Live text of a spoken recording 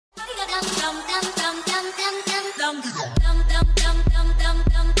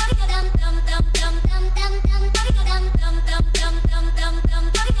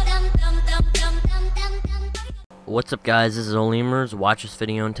What's up, guys? This is Olemers. Watch this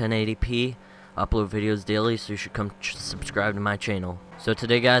video in 1080p. Upload videos daily, so you should come subscribe to my channel. So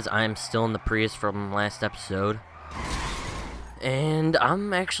today, guys, I am still in the Prius from last episode, and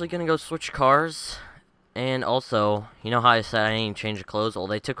I'm actually gonna go switch cars. And also, you know how I said I didn't change the clothes? Well,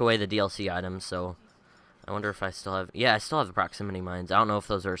 they took away the DLC items, so I wonder if I still have. Yeah, I still have the proximity mines. I don't know if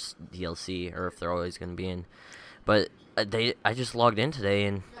those are DLC or if they're always gonna be in. But I just logged in today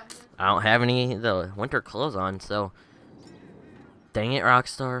and I don't have any of the winter clothes on, so dang it,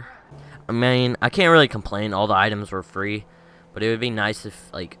 Rockstar. I mean, I can't really complain. All the items were free, but it would be nice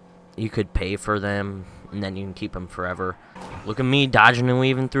if, like, you could pay for them and then you can keep them forever. Look at me dodging and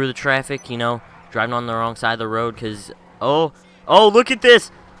weaving through the traffic, you know, driving on the wrong side of the road because, oh, look at this,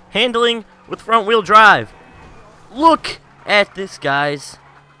 handling with front wheel drive. Look at this, guys.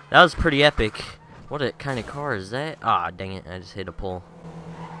 That was pretty epic. What kind of car is that? Ah, dang it, I just hit a pole.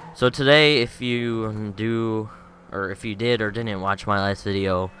 So today, if you did or didn't watch my last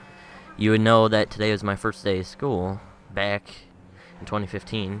video, you would know that today was my first day of school, back in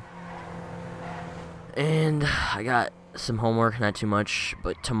 2015. And I got some homework, not too much,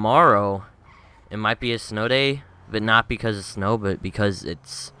 but tomorrow, it might be a snow day, but not because of snow, but because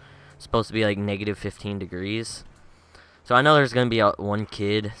it's supposed to be like negative 15 degrees. So I know there's going to be one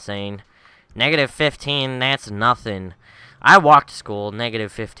kid saying, negative 15, that's nothing. I walked to school,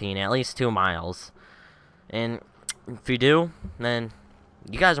 negative 15, at least 2 miles. And if you do, then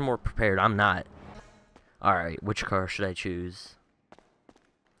you guys are more prepared. I'm not. Alright, which car should I choose?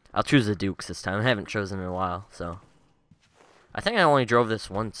 I'll choose the Dukes this time. I haven't chosen in a while, so. I think I only drove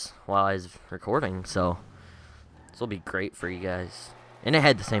this once while I was recording, so this will be great for you guys. And it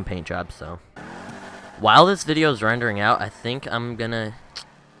had the same paint job, so. While this video is rendering out, I think I'm gonna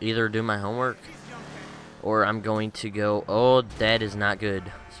either do my homework or I'm going to go. Oh, that is not good,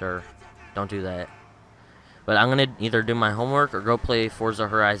 sir. Don't do that. But I'm gonna either do my homework or go play Forza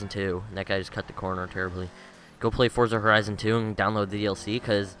Horizon 2. That guy just cut the corner terribly. Go play Forza Horizon 2 and download the DLC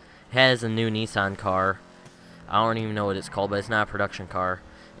because it has a new Nissan car. I don't even know what it's called, but it's not a production car,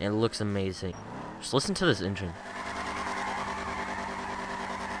 and it looks amazing. Just listen to this engine.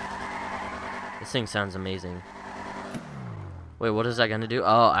 This thing sounds amazing. Wait, what is that gonna do?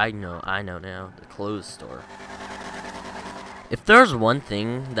 Oh, I know now. The clothes store. If there's one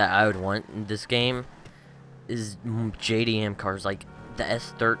thing that I would want in this game, is JDM cars like the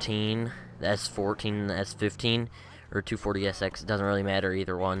S13, the S14, the S15, or 240SX. It doesn't really matter,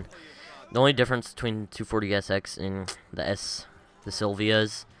 either one. The only difference between 240SX and the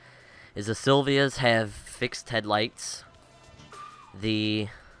Silvias is the Silvias have fixed headlights. The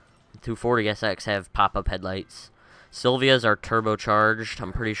 240SX have pop-up headlights. Silvias are turbocharged,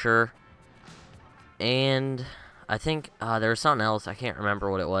 I'm pretty sure. And I think there was something else. I can't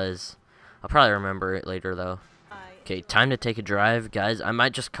remember what it was. I'll probably remember it later, though. Okay, time to take a drive. Guys, I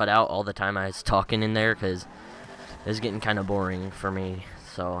might just cut out all the time I was talking in there, because it's getting kind of boring for me.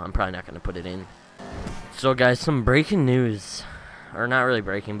 So I'm probably not going to put it in. So, guys, some breaking news. Or not really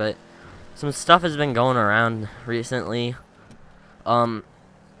breaking, but some stuff has been going around recently.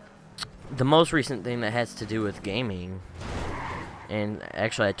 The most recent thing that has to do with gaming, and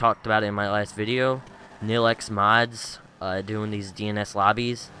actually I talked about it in my last video, NilX Mods doing these DNS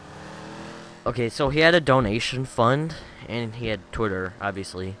lobbies. Okay, so he had a donation fund, and he had Twitter,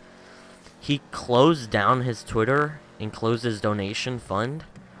 obviously. He closed down his Twitter and closed his donation fund.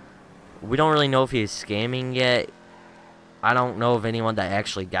 We don't really know if he's scamming yet. I don't know of anyone that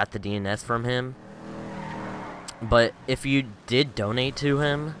actually got the DNS from him. But if you did donate to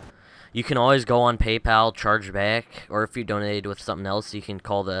him, you can always go on PayPal, charge back, or if you donated with something else, you can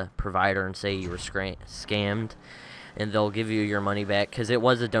call the provider and say you were scammed, and they'll give you your money back, because it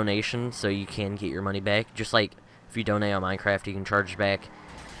was a donation, so you can get your money back. Just like if you donate on Minecraft, you can charge back.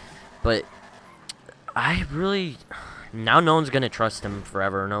 But I really, now no one's going to trust him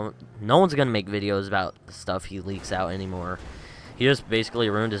forever. No one's going to make videos about the stuff he leaks out anymore. He just basically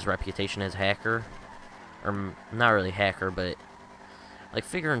ruined his reputation as a hacker. Or, not really hacker, but like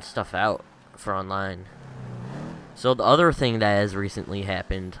figuring stuff out for online. So the other thing that has recently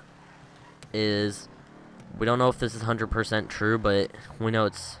happened is, we don't know if this is 100% true, but we know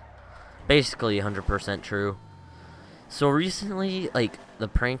it's basically 100% true. So recently, like, the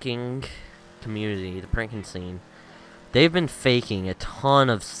pranking community, the pranking scene, they've been faking a ton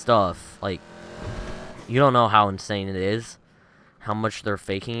of stuff. Like, you don't know how insane it is, how much they're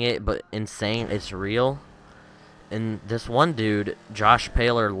faking it, but insane, it's real. And this one dude, Josh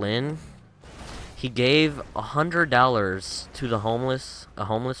Paler Lynn, he gave $100 to a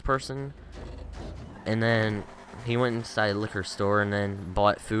homeless person, and then he went inside a liquor store and then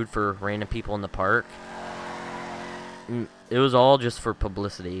bought food for random people in the park. it was all just for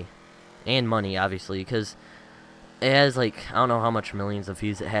publicity and money, obviously, because it has, like, I don't know how much millions of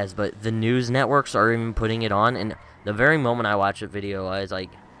views it has, but the news networks are even putting it on, and the very moment I watched the video, I was like,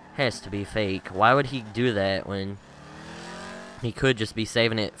 has to be fake. Why would he do that when he could just be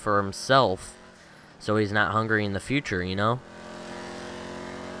saving it for himself so he's not hungry in the future, you know?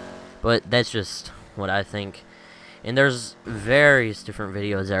 But that's just what I think. And there's various different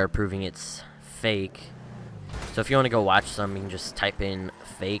videos that are proving it's fake. So if you want to go watch some, you can just type in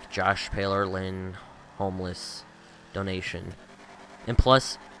fake Josh Palerlin homeless donation. And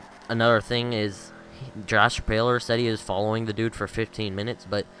plus, another thing is, Josh Paler said he was following the dude for 15 minutes,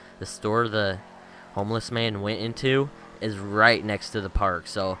 but the store the homeless man went into is right next to the park.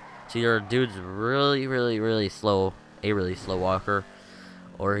 So either a dude's really slow, a really slow walker,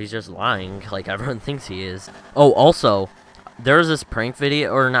 or he's just lying like everyone thinks he is. Oh, also, there's this prank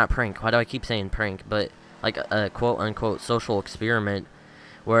video, or not prank, why do I keep saying prank, but like a quote-unquote social experiment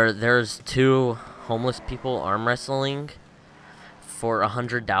where there's two homeless people arm wrestling for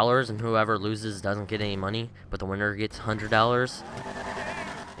 $100, and whoever loses doesn't get any money, but the winner gets $100.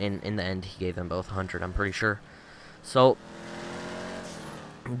 And in the end, he gave them both 100, I'm pretty sure. So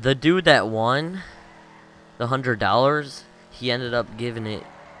the dude that won the $100, he ended up giving it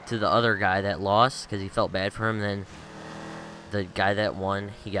to the other guy that lost because he felt bad for him. Then the guy that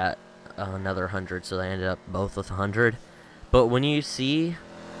won, he got another 100, so they ended up both with 100. But when you see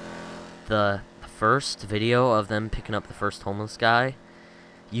the first video of them picking up the first homeless guy,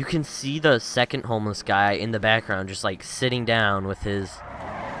 you can see the second homeless guy in the background just like sitting down with his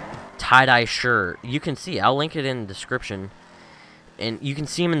tie-dye shirt. You can see, I'll link it in the description, and you can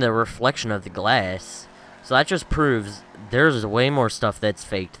see him in the reflection of the glass. So that just proves there's way more stuff that's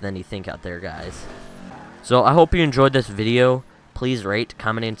faked than you think out there, guys. So I hope you enjoyed this video. Please rate,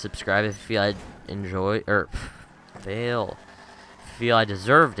 comment, and subscribe if you feel I feel I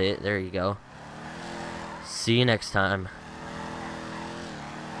deserved it. There you go. See you next time.